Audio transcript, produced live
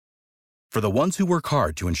For the ones who work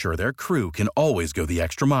hard to ensure their crew can always go the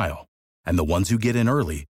extra mile, and the ones who get in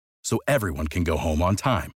early so everyone can go home on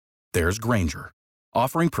time, there's Grainger,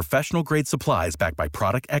 offering professional-grade supplies backed by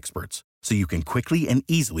product experts so you can quickly and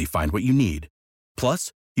easily find what you need.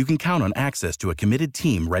 Plus, you can count on access to a committed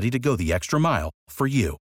team ready to go the extra mile for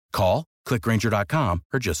you. Call, click Grainger.com,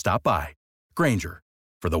 or just stop by. Grainger,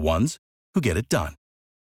 for the ones who get it done.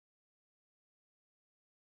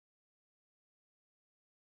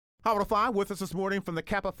 Howard 5 with us this morning from the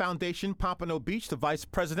Kappa Foundation, Pompano Beach, the Vice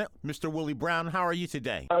President, Mr. Willie Brown. How are you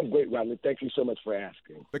today? I'm great, Rodney. Thank you so much for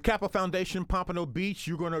asking. The Kappa Foundation, Pompano Beach,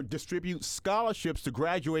 you're going to distribute scholarships to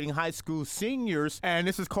graduating high school seniors, and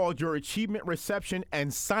this is called your Achievement Reception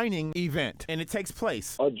and Signing event, and it takes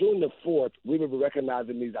place On June the 4th, we will be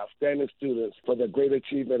recognizing these outstanding students for their great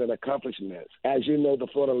achievement and accomplishments. As you know, the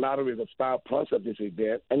Florida Lottery is a sponsor of this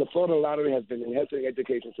event, and the Florida Lottery has been enhancing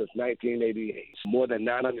education since 1988. More than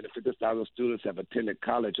 950,000 students have attended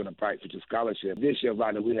college on a Bright Future Scholarship. This year,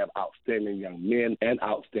 Rodney, we have outstanding young men and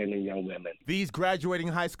outstanding young women. These graduating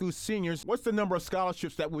high school seniors, what's the number of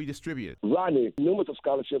scholarships that will be distributed? Rodney, numerous of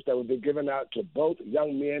scholarships that will be given out to both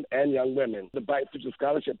young men and young women. The Bright Future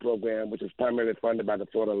Scholarship Program, which is primarily funded by the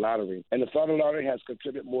Florida Lottery, and the Florida Lottery has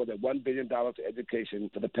contributed more than $1 billion to education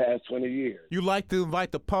for the past 20 years. You'd like to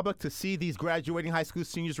invite the public to see these graduating high school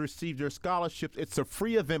seniors receive their scholarships. It's a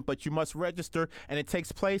free event, but you must register, and it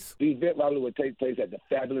takes place. The event, Rodney, will take place at the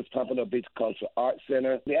fabulous Pompano Beach Cultural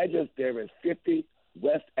Center. The address there is 50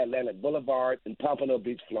 West Atlantic Blvd in Pompano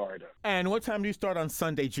Beach, Florida. And what time do you start on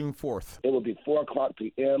Sunday, June 4th? It will be 4 o'clock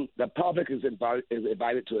p.m. The public is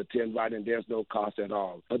invited to attend, right, and there's no cost at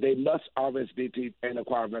all. But they must RSVP and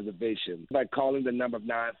acquire a reservation by calling the number of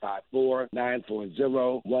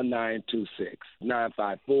 954-940-1926.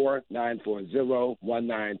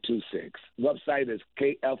 954-940-1926. Website is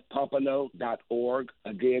kfpompano.org.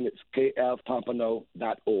 Again, it's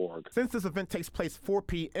kfpompano.org. Since this event takes place 4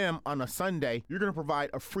 p.m. on a Sunday, you're going to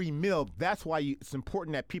provide a free meal. That's why it's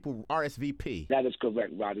important that people RSVP. That is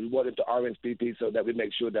correct, Rodney. We wanted to RSVP so that we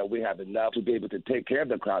make sure that we have enough to be able to take care of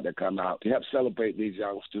the crowd that come out to help celebrate these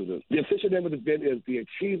young students. The official name of the event is the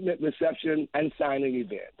Achievement Reception and Signing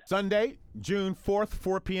Event. Sunday, June 4th,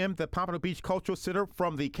 4 p.m., the Pompano Beach Cultural Center.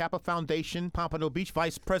 From the Kappa Foundation, Pompano Beach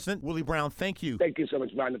Vice President Willie Brown, thank you. Thank you so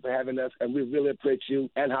much, Rodney, for having us, and we really appreciate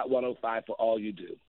you and Hot 105 for all you do.